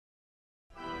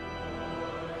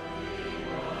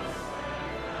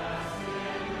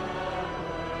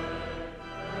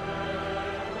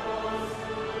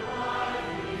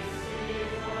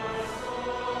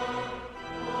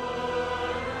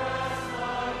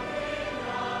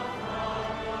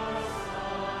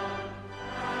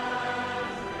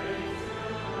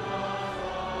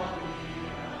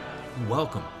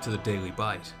Welcome to the Daily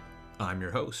Bite. I'm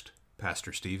your host,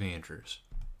 Pastor Steve Andrews.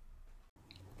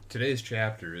 Today's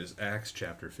chapter is Acts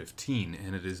chapter 15,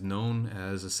 and it is known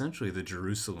as essentially the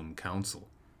Jerusalem Council.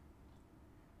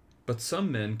 But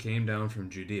some men came down from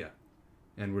Judea,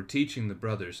 and were teaching the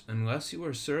brothers, unless you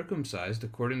are circumcised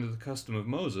according to the custom of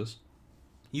Moses,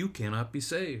 you cannot be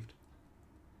saved.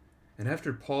 And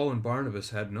after Paul and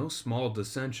Barnabas had no small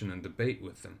dissension and debate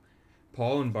with them,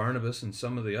 Paul and Barnabas and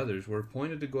some of the others were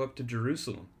appointed to go up to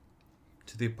Jerusalem,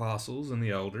 to the apostles and the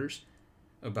elders,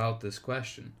 about this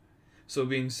question. So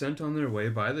being sent on their way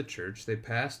by the church, they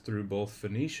passed through both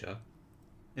Phoenicia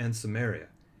and Samaria,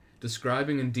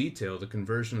 describing in detail the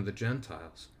conversion of the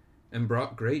Gentiles, and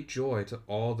brought great joy to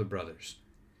all the brothers.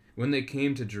 When they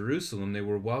came to Jerusalem, they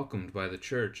were welcomed by the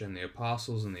church and the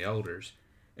apostles and the elders,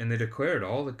 and they declared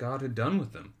all that God had done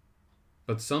with them.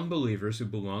 But some believers who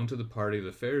belonged to the party of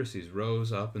the Pharisees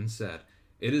rose up and said,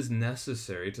 "It is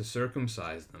necessary to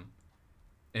circumcise them,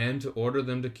 and to order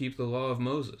them to keep the law of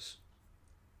Moses."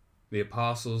 The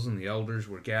apostles and the elders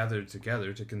were gathered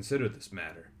together to consider this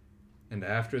matter. And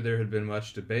after there had been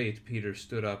much debate, Peter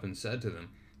stood up and said to them,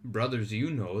 "Brothers,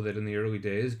 you know that in the early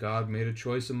days God made a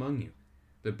choice among you,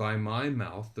 that by my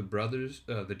mouth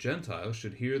the Gentiles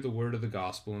should hear the word of the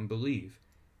gospel and believe.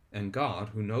 And God,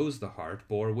 who knows the heart,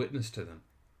 bore witness to them,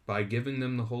 by giving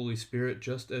them the Holy Spirit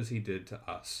just as he did to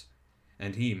us.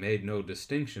 And he made no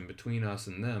distinction between us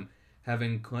and them,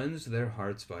 having cleansed their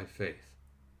hearts by faith.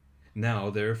 Now,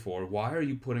 therefore, why are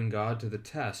you putting God to the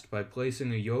test by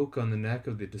placing a yoke on the neck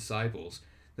of the disciples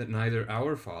that neither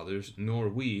our fathers nor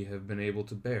we have been able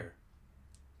to bear?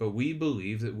 But we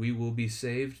believe that we will be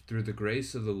saved through the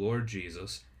grace of the Lord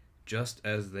Jesus, just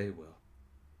as they will."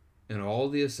 And all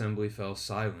the assembly fell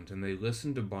silent, and they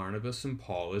listened to Barnabas and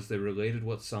Paul as they related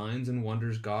what signs and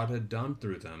wonders God had done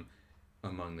through them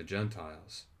among the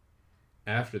Gentiles.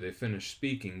 After they finished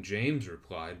speaking, James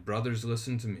replied, "Brothers,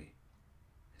 listen to me.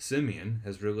 Simeon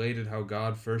has related how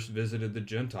God first visited the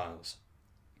Gentiles,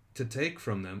 to take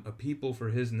from them a people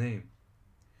for his name.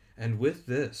 And with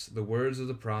this the words of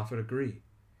the prophet agree,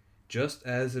 just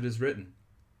as it is written,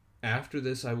 'After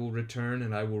this I will return,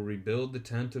 and I will rebuild the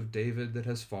tent of David that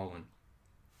has fallen.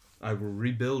 I will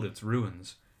rebuild its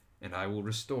ruins, and I will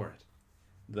restore it,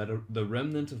 that the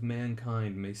remnant of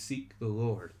mankind may seek the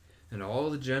Lord, and all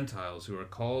the Gentiles who are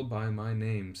called by my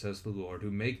name, says the Lord,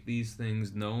 who make these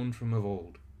things known from of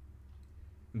old.'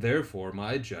 Therefore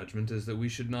my judgment is that we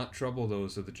should not trouble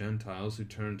those of the Gentiles who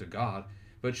turn to God,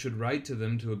 but should write to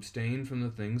them to abstain from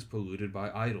the things polluted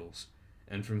by idols,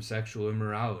 and from sexual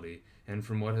immorality, and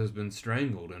from what has been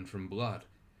strangled, and from blood.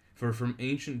 For from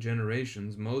ancient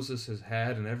generations Moses has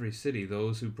had in every city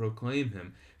those who proclaim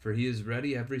him, for he is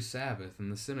ready every Sabbath in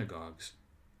the synagogues."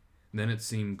 Then it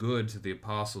seemed good to the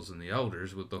apostles and the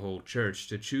elders with the whole church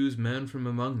to choose men from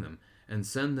among them, and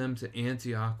send them to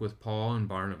Antioch with Paul and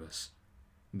Barnabas.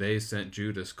 They sent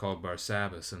Judas called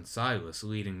Barsabbas and Silas,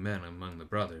 leading men among the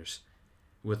brothers,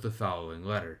 with the following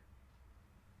letter.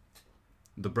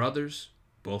 "The brothers,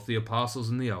 both the apostles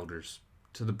and the elders,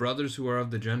 to the brothers who are of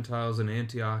the Gentiles in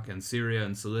Antioch and Syria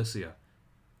and Cilicia,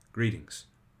 greetings.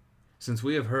 Since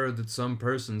we have heard that some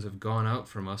persons have gone out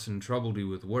from us and troubled you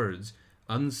with words,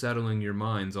 unsettling your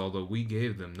minds, although we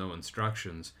gave them no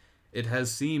instructions, it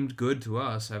has seemed good to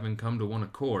us, having come to one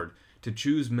accord, to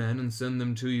choose men and send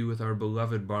them to you with our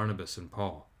beloved Barnabas and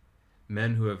Paul,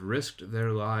 men who have risked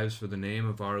their lives for the name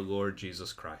of our Lord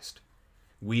Jesus Christ.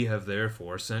 We have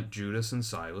therefore sent Judas and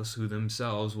Silas, who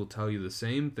themselves will tell you the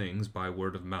same things by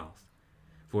word of mouth.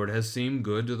 For it has seemed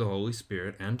good to the Holy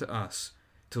Spirit and to us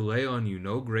to lay on you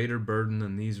no greater burden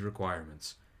than these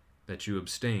requirements, that you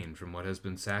abstain from what has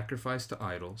been sacrificed to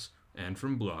idols, and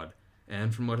from blood,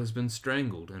 and from what has been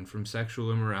strangled, and from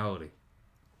sexual immorality.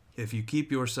 If you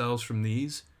keep yourselves from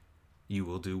these, you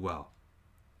will do well.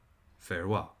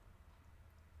 Farewell."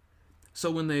 So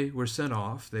when they were sent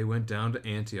off, they went down to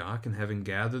Antioch, and having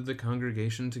gathered the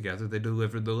congregation together, they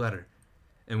delivered the letter.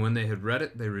 And when they had read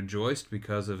it, they rejoiced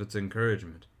because of its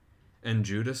encouragement. And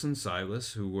Judas and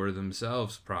Silas, who were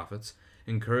themselves prophets,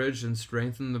 encouraged and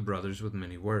strengthened the brothers with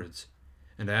many words.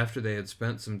 And after they had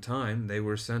spent some time, they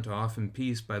were sent off in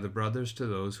peace by the brothers to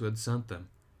those who had sent them.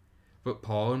 But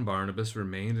Paul and Barnabas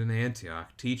remained in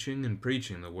Antioch, teaching and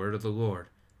preaching the word of the Lord,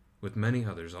 with many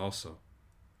others also.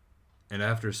 And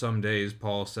after some days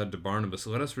Paul said to Barnabas,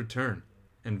 "Let us return,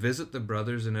 and visit the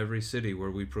brothers in every city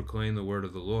where we proclaim the word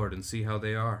of the Lord, and see how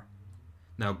they are."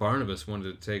 Now Barnabas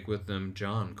wanted to take with them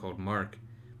John, called Mark,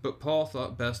 but Paul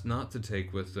thought best not to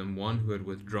take with them one who had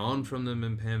withdrawn from them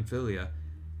in Pamphylia,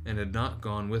 and had not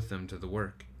gone with them to the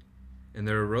work. And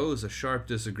there arose a sharp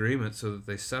disagreement, so that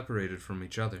they separated from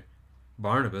each other.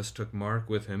 Barnabas took Mark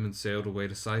with him and sailed away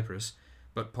to Cyprus,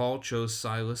 but Paul chose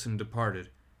Silas and departed,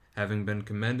 having been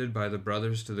commended by the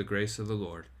brothers to the grace of the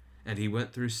Lord. And he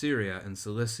went through Syria and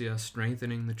Cilicia,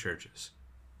 strengthening the churches.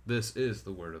 This is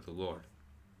the word of the Lord.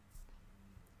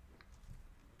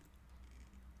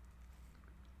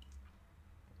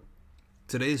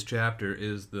 Today's chapter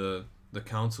is the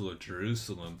Council of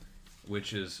Jerusalem,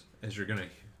 which is, as you're going to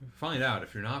find out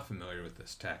if you're not familiar with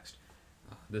this text,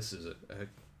 this is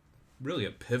really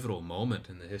a pivotal moment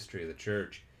in the history of the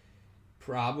church.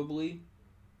 Probably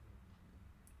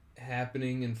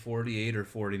happening in 48 or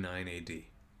 49 AD in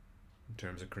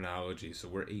terms of chronology. So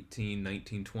we're 18,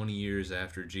 19, 20 years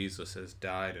after Jesus has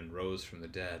died and rose from the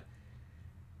dead.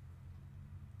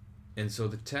 And so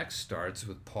the text starts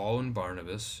with Paul and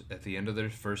Barnabas at the end of their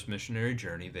first missionary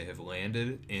journey. They have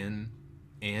landed in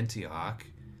Antioch,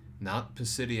 not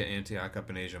Pisidia Antioch up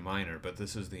in Asia Minor, but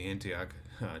this is the Antioch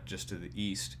just to the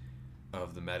east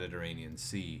of the Mediterranean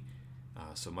Sea,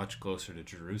 so much closer to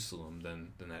Jerusalem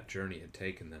than that journey had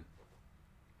taken them.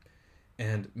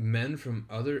 And men from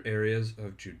other areas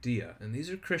of Judea, and these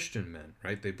are Christian men,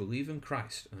 right? They believe in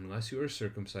Christ. Unless you are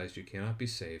circumcised, you cannot be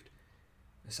saved.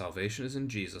 Salvation is in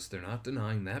Jesus. They're not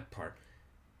denying that part.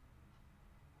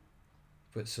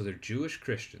 But so they're Jewish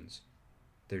Christians.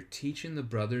 They're teaching the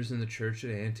brothers in the church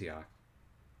at Antioch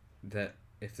that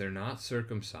if they're not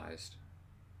circumcised,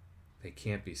 they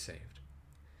can't be saved.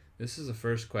 This is the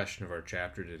first question of our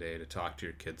chapter today to talk to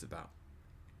your kids about.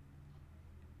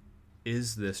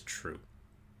 Is this true?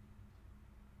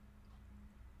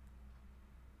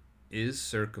 Is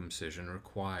circumcision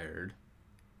required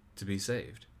to be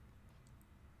saved?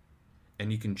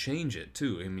 And you can change it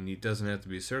too. I mean, it doesn't have to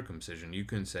be circumcision. You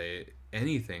can say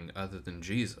anything other than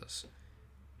Jesus.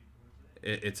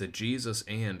 It's a Jesus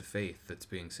and faith that's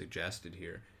being suggested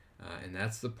here. And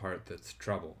that's the part that's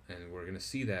trouble. And we're going to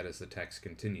see that as the text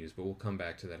continues, but we'll come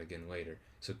back to that again later.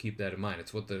 So keep that in mind.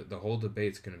 It's what the whole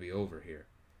debate's going to be over here.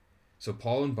 So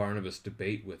Paul and Barnabas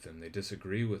debate with him. They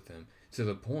disagree with him to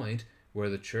the point where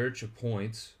the church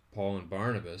appoints Paul and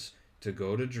Barnabas to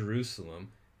go to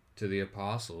Jerusalem to the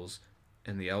apostles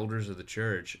and the elders of the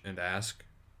church and ask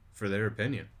for their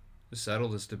opinion. To settle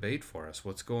this debate for us.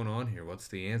 What's going on here? What's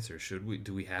the answer?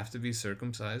 Do we have to be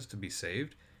circumcised to be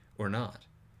saved or not?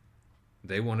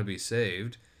 They want to be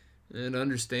saved, and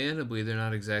understandably they're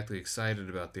not exactly excited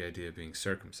about the idea of being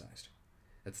circumcised.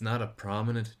 It's not a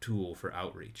prominent tool for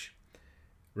outreach.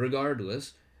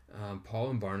 Regardless, Paul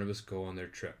and Barnabas go on their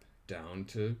trip down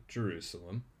to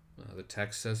Jerusalem. The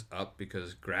text says up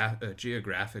because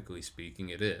geographically speaking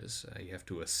it is. You have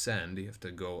to ascend, you have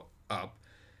to go up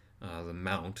the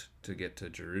mount to get to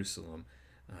Jerusalem,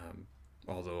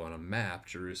 although on a map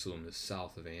Jerusalem is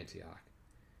south of Antioch.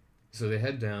 So they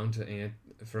head down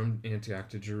from Antioch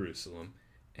to Jerusalem,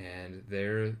 and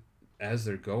as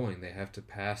they're going, they have to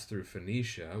pass through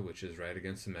Phoenicia, which is right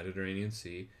against the Mediterranean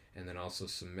Sea, and then also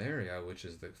Samaria, which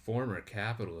is the former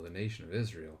capital of the nation of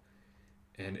Israel.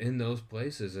 And in those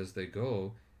places, as they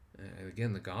go,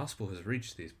 again, the gospel has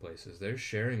reached these places. They're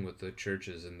sharing with the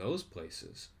churches in those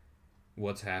places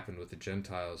what's happened with the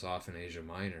Gentiles off in Asia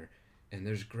Minor, and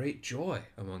there's great joy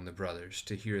among the brothers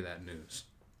to hear that news.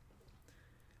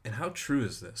 And how true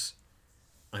is this?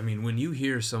 I mean, when you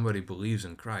hear somebody believes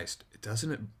in Christ,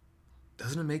 doesn't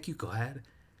it make you glad?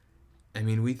 I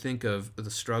mean, we think of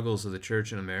the struggles of the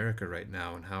church in America right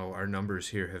now and how our numbers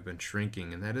here have been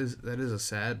shrinking, and that is a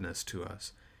sadness to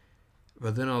us.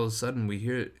 But then all of a sudden we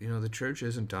hear, the church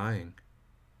isn't dying.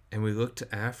 And we look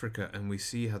to Africa and we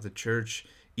see how the church,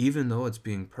 even though it's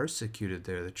being persecuted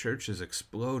there, the church is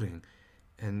exploding,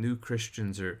 and new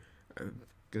Christians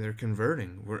they're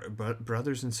converting.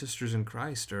 Brothers and sisters in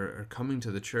Christ are coming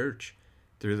to the church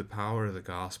through the power of the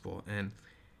gospel.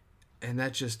 And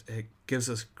that it gives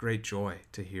us great joy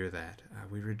to hear that.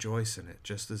 We rejoice in it,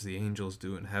 just as the angels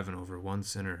do in heaven over one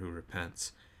sinner who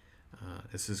repents.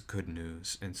 This is good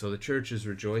news. And so the church is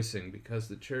rejoicing because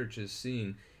the church is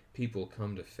seeing people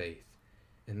come to faith.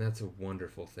 And that's a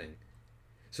wonderful thing.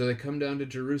 So they come down to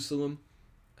Jerusalem,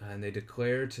 and they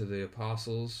declare to the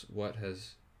apostles what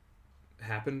has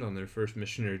happened on their first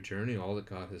missionary journey, all that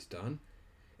God has done.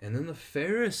 And then the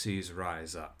Pharisees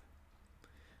rise up.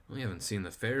 We haven't seen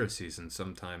the Pharisees in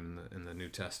some time in the New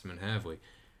Testament, have we?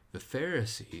 The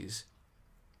Pharisees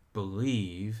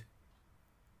believe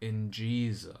in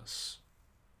Jesus.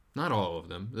 Not all of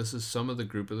them. This is some of the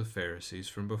group of the Pharisees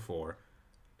from before.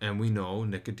 And we know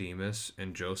Nicodemus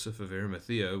and Joseph of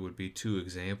Arimathea would be two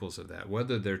examples of that.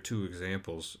 Whether they're two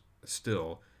examples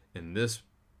still in this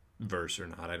verse or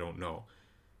not, I don't know.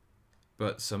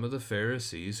 But some of the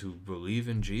Pharisees who believe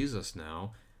in Jesus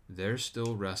now, they're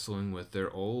still wrestling with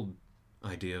their old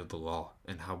idea of the law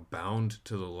and how bound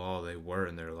to the law they were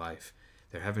in their life.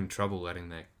 They're having trouble letting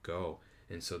that go.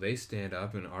 And so they stand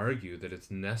up and argue that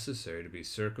it's necessary to be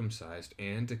circumcised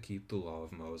and to keep the law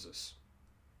of Moses.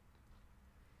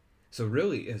 So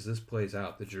really, as this plays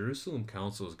out, the Jerusalem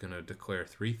Council is going to declare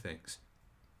three things.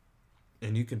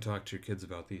 And you can talk to your kids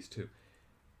about these too.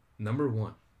 Number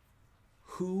one,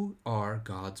 who are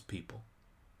God's people?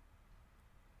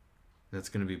 That's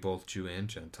going to be both Jew and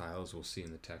Gentile, as we'll see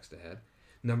in the text ahead.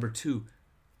 Number two,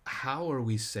 how are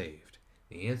we saved?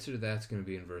 The answer to that's going to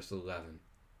be in verse 11.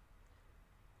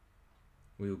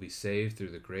 We will be saved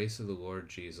through the grace of the Lord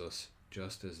Jesus,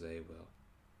 just as they will.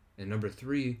 And number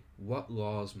three, what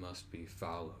laws must be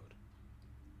followed?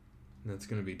 And that's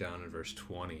going to be down in verse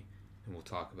 20, and we'll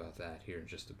talk about that here in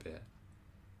just a bit.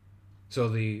 So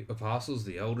the apostles,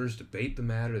 the elders, debate the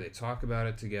matter, they talk about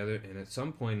it together, and at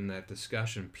some point in that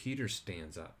discussion, Peter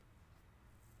stands up.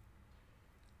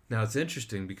 Now it's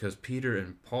interesting because Peter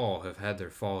and Paul have had their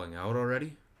falling out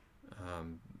already.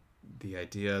 The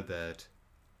idea that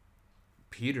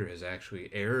Peter has actually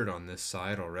erred on this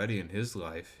side already in his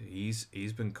life. He's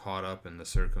been caught up in the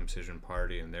circumcision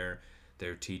party and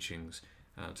their teachings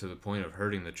to the point of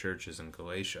hurting the churches in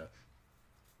Galatia.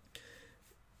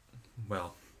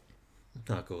 Well,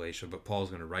 not Galatia, but Paul's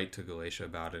going to write to Galatia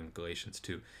about it in Galatians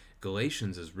 2.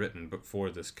 Galatians is written before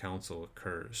this council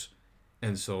occurs,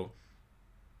 and so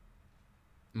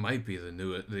might be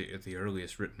the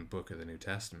earliest written book of the New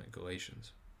Testament,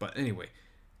 Galatians. But anyway,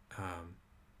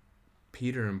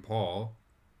 Peter and Paul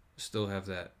still have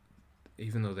that,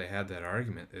 even though they had that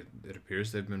argument, it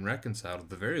appears they've been reconciled. At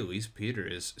the very least, Peter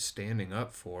is standing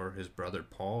up for his brother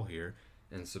Paul here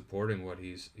and supporting what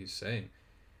he's saying.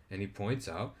 And he points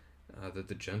out that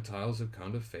the Gentiles have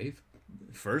come to faith,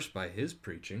 first by his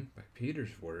preaching, by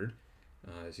Peter's word,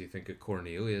 as you think of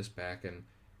Cornelius back in,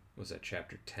 was that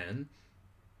chapter 10?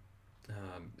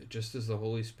 Just as the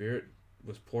Holy Spirit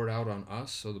was poured out on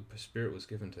us, so the Spirit was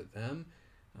given to them.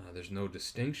 There's no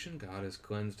distinction. God has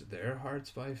cleansed their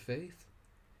hearts by faith.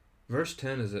 Verse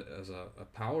 10 is a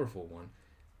powerful one.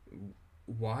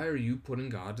 Why are you putting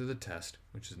God to the test?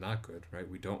 Which is not good, right?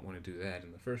 We don't want to do that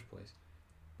in the first place.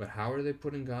 But how are they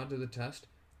putting God to the test?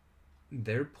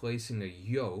 They're placing a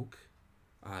yoke.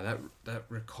 That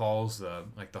recalls the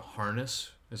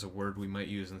harness is a word we might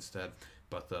use instead,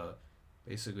 but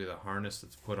basically the harness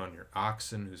that's put on your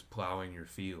oxen who's plowing your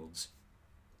fields.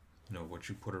 You know, what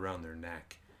you put around their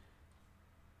neck.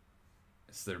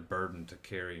 It's their burden to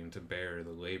carry and to bear,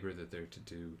 the labor that they're to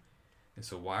do. And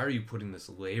so why are you putting this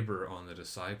labor on the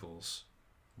disciples?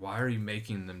 Why are you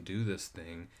making them do this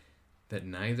thing that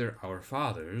neither our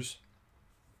fathers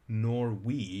nor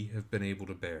we have been able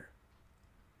to bear?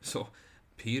 So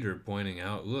Peter pointing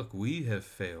out, look, we have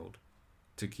failed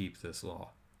to keep this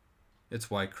law. It's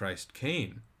why Christ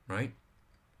came, right?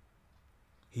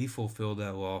 He fulfilled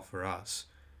that law for us.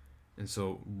 And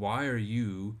so why are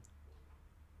you,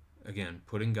 again,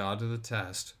 putting God to the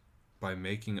test by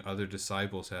making other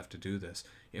disciples have to do this?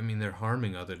 I mean, they're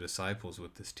harming other disciples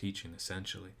with this teaching,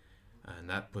 essentially. And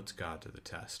that puts God to the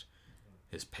test.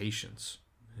 His patience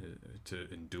to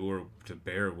endure, to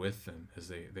bear with them as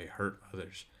they hurt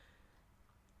others.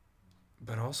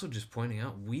 But also just pointing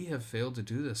out, we have failed to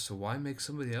do this, so why make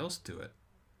somebody else do it?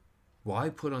 Why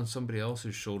put on somebody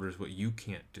else's shoulders what you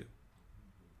can't do?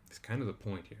 It's kind of the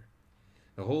point here.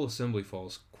 The whole assembly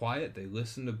falls quiet. They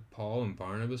listen to Paul and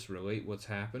Barnabas relate what's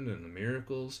happened and the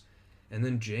miracles. And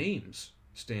then James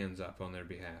stands up on their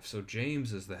behalf. So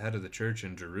James is the head of the church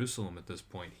in Jerusalem at this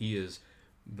point. He is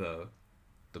the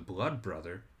blood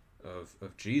brother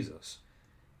of Jesus.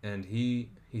 And he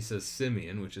says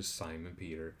Simeon, which is Simon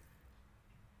Peter.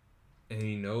 And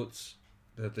he notes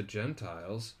that the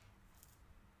Gentiles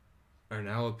are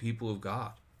now a people of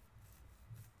God.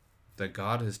 That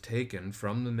God has taken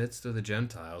from the midst of the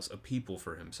Gentiles a people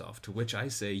for himself, to which I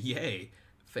say, yay,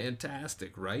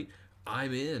 fantastic, right?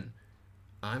 I'm in.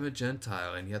 I'm a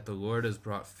Gentile, and yet the Lord has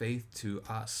brought faith to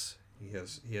us. He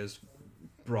has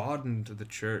broadened the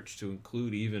church to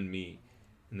include even me,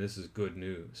 and this is good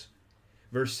news.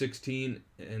 Verse 16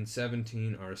 and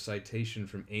 17 are a citation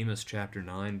from Amos chapter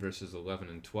 9, verses 11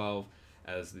 and 12,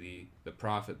 as the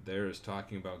prophet there is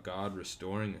talking about God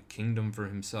restoring a kingdom for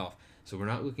himself. So we're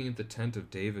not looking at the tent of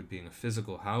David being a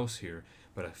physical house here,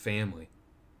 but a family.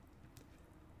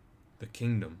 The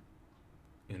kingdom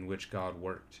in which God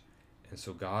worked. And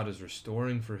so God is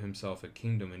restoring for himself a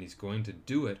kingdom, and he's going to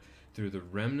do it through the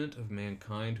remnant of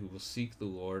mankind who will seek the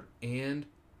Lord and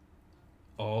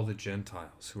all the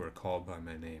Gentiles who are called by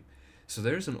my name. So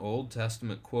there's an Old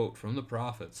Testament quote from the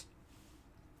prophets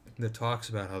that talks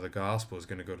about how the gospel is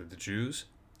going to go to the Jews,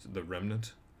 the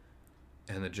remnant,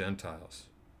 and the Gentiles,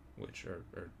 which are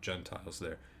Gentiles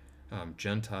there.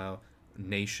 Gentile,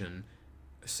 nation,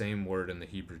 same word in the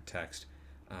Hebrew text.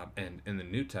 And in the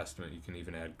New Testament, you can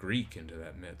even add Greek into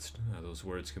that midst. Those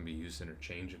words can be used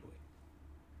interchangeably.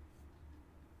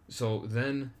 So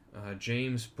then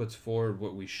James puts forward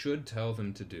what we should tell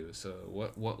them to do. So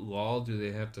what law do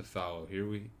they have to follow? Here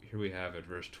we have it,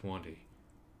 verse 20.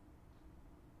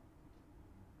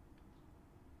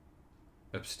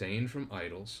 Abstain from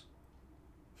idols,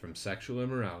 from sexual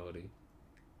immorality,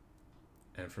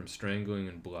 and from strangling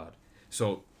in blood.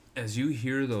 So as you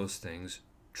hear those things,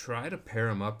 try to pair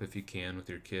them up if you can with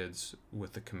your kids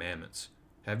with the commandments.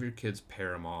 Have your kids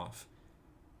pair them off.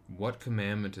 What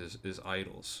commandment is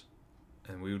idols?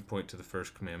 And we would point to the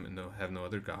first commandment, no, have no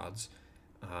other gods.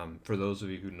 For those of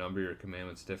you who number your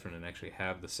commandments different and actually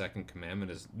have the second commandment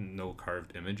as no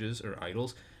carved images or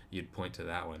idols, you'd point to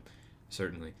that one,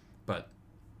 certainly. But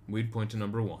we'd point to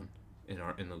number one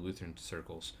in the Lutheran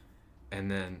circles. And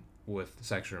then with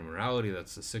sexual immorality,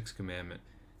 that's the sixth commandment.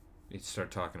 You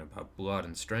start talking about blood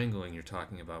and strangling, you're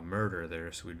talking about murder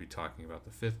there, so we'd be talking about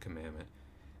the fifth commandment.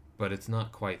 But it's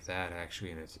not quite that,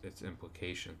 actually, in its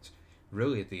implications.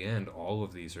 Really, at the end, all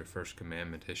of these are first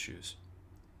commandment issues.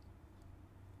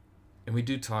 And we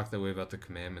do talk that way about the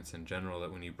commandments in general,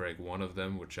 that when you break one of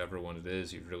them, whichever one it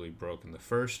is, you've really broken the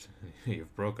first.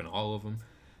 You've broken all of them,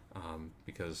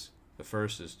 because the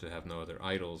first is to have no other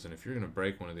idols, and if you're going to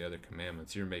break one of the other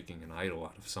commandments, you're making an idol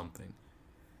out of something.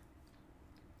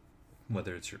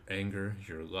 Whether it's your anger,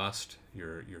 your lust,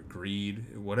 your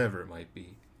greed, whatever it might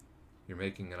be, you're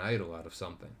making an idol out of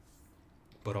something.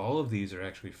 But all of these are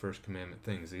actually first commandment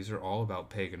things. These are all about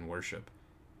pagan worship.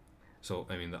 So,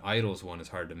 I mean, the idols one is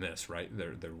hard to miss, right?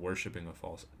 They're worshiping a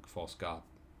false god.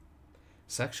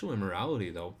 Sexual immorality,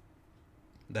 though,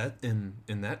 that in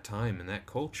that time, in that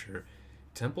culture,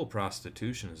 temple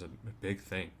prostitution is a big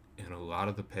thing in a lot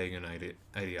of the pagan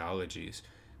ideologies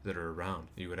that are around.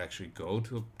 You would actually go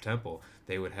to a temple.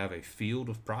 They would have a field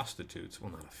of prostitutes.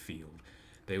 Well, not a field.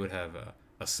 They would have a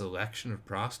selection of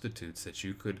prostitutes that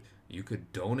you could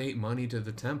donate money to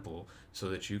the temple so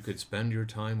that you could spend your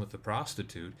time with the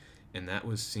prostitute, and that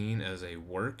was seen as a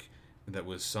work that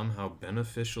was somehow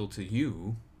beneficial to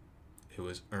you. It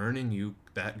was earning you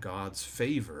that God's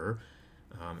favor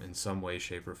in some way,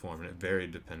 shape, or form, and it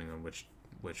varied depending on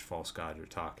which false god you're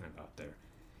talking about there.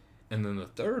 And then the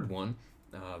third one,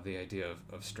 the idea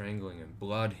of strangling in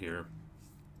blood here,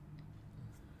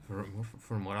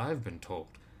 from what I've been told,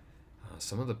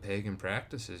 some of the pagan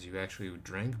practices, you actually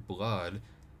drank blood,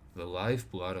 the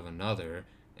lifeblood of another,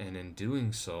 and in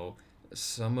doing so,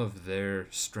 some of their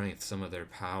strength, some of their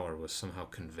power was somehow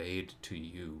conveyed to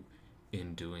you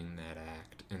in doing that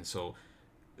act. And so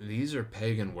these are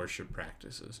pagan worship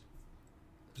practices.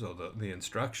 So the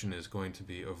instruction is going to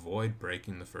be avoid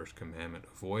breaking the first commandment,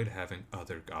 avoid having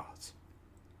other gods.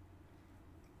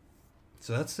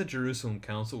 So that's the Jerusalem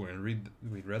Council.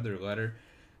 We read their letter,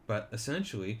 but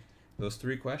essentially those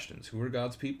three questions: who are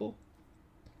God's people?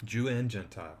 Jew and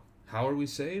Gentile. How are we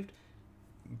saved?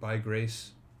 By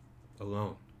grace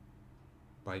alone,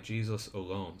 by Jesus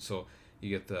alone. So you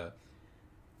get the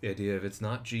idea of it's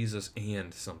not Jesus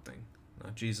and something,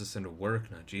 not Jesus and a work,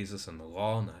 not Jesus and the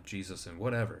law, not Jesus and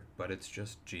whatever, but it's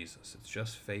just Jesus. It's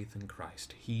just faith in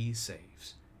Christ. He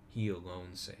saves. He alone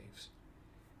saves.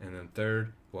 And then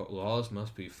third, what laws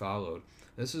must be followed.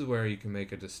 This is where you can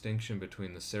make a distinction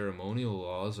between the ceremonial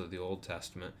laws of the Old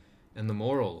Testament and the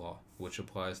moral law, which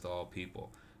applies to all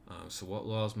people. So what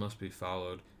laws must be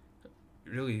followed?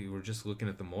 Really, we're just looking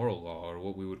at the moral law, or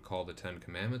what we would call the Ten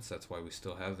Commandments. That's why we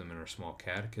still have them in our small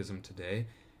catechism today,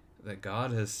 that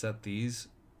God has set these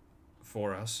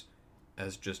for us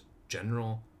as just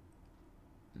general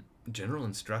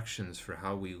instructions for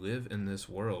how we live in this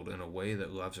world in a way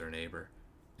that loves our neighbor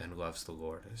and loves the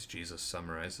Lord, as Jesus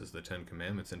summarizes the Ten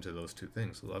Commandments into those two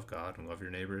things: love God and love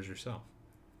your neighbor as yourself.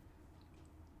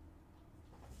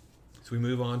 So we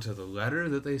move on to the letter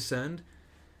that they send.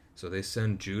 So they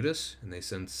send Judas and they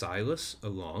send Silas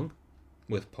along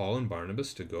with Paul and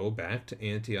Barnabas to go back to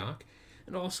Antioch,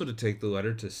 and also to take the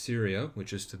letter to Syria,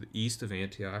 which is to the east of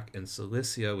Antioch, and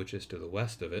Cilicia, which is to the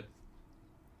west of it,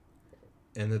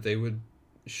 and that they would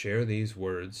share these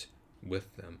words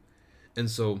with them.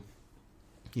 And so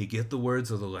you get the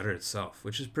words of the letter itself,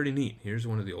 which is pretty neat. Here's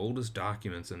one of the oldest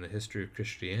documents in the history of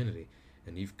Christianity,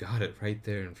 and you've got it right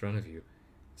there in front of you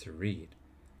to read.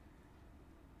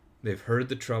 They've heard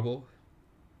the trouble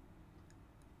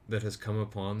that has come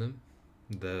upon them.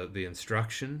 The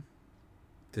instruction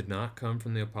did not come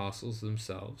from the apostles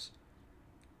themselves,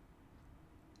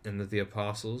 and that the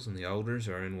apostles and the elders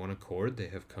are in one accord. They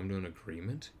have come to an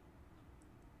agreement.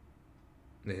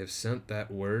 They have sent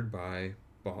that word by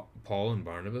Paul and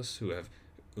Barnabas, who have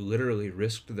literally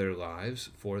risked their lives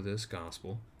for this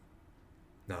gospel.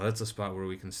 Now that's a spot where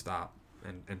we can stop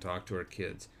and talk to our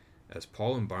kids. As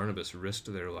Paul and Barnabas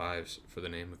risked their lives for the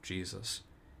name of Jesus,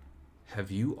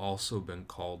 have you also been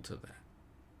called to that?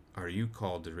 Are you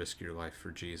called to risk your life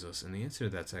for Jesus? And the answer to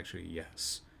that's actually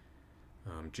yes.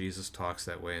 Jesus talks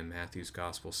that way in Matthew's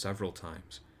gospel several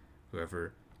times.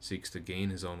 Whoever seeks to gain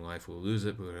his own life will lose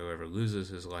it, but whoever loses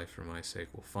his life for my sake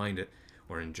will find it.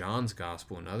 Or in John's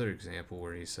gospel, another example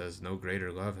where he says, no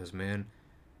greater love has a man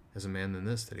than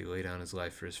this, that he lay down his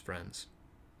life for his friends.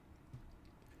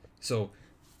 So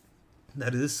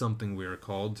that is something we are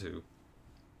called to.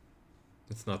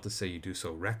 It's not to say you do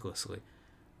so recklessly,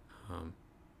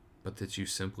 but that you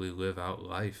simply live out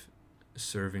life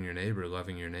serving your neighbor,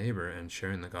 loving your neighbor, and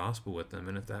sharing the gospel with them.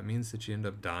 And if that means that you end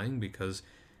up dying because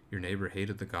your neighbor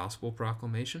hated the gospel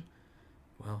proclamation,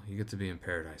 well, you get to be in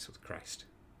paradise with Christ.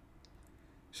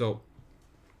 So,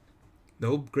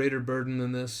 no greater burden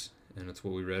than this, and it's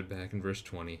what we read back in verse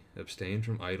 20. Abstain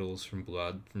from idols, from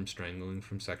blood, from strangling,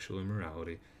 from sexual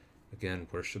immorality. Again,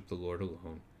 worship the Lord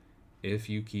alone. If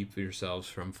you keep yourselves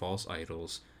from false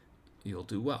idols, you'll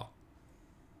do well.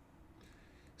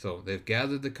 So they've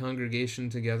gathered the congregation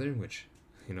together, which,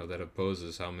 that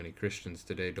opposes how many Christians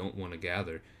today don't want to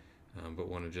gather, but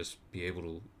want to just be able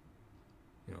to,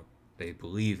 they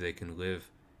believe they can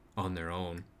live on their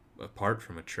own, apart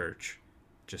from a church,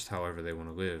 just however they want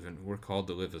to live. And we're called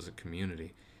to live as a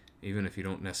community. Even if you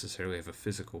don't necessarily have a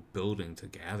physical building to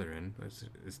gather in,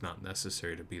 it's not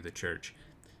necessary to be the church.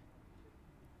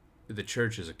 The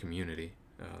church is a community,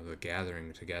 the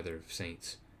gathering together of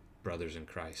saints, brothers in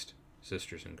Christ,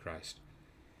 sisters in Christ.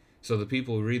 So the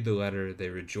people read the letter, they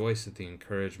rejoice at the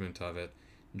encouragement of it.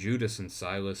 Judas and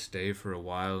Silas stay for a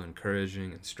while,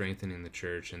 encouraging and strengthening the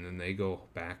church, and then they go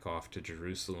back off to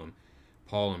Jerusalem.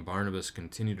 Paul and Barnabas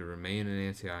continue to remain in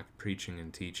Antioch, preaching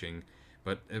and teaching.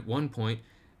 But at one point,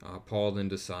 Paul then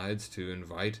decides to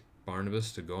invite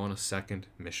Barnabas to go on a second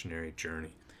missionary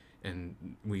journey.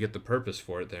 And we get the purpose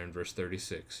for it there in verse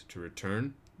 36, to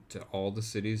return to all the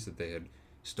cities that they had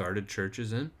started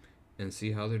churches in and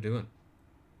see how they're doing.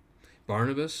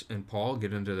 Barnabas and Paul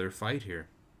get into their fight here.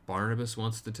 Barnabas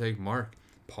wants to take Mark.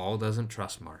 Paul doesn't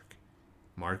trust Mark.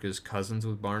 Mark is cousins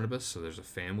with Barnabas, so there's a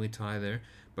family tie there.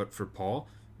 But for Paul,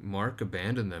 Mark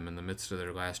abandoned them in the midst of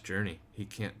their last journey. He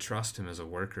can't trust him as a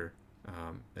worker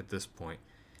at this point,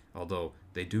 although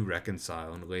they do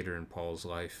reconcile, and later in Paul's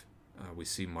life, we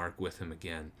see Mark with him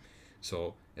again.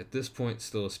 So at this point,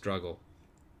 still a struggle,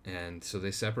 and so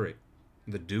they separate.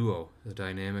 The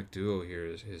dynamic duo here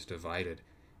is divided,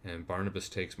 and Barnabas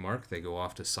takes Mark. They go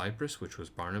off to Cyprus, which was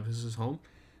Barnabas's home,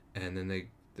 and then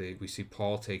we see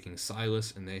Paul taking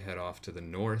Silas, and they head off to the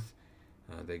north.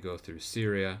 They go through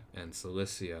Syria and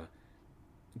Cilicia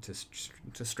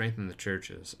to strengthen the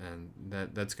churches, and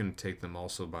that's going to take them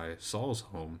also by Saul's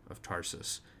home of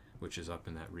Tarsus, which is up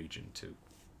in that region too.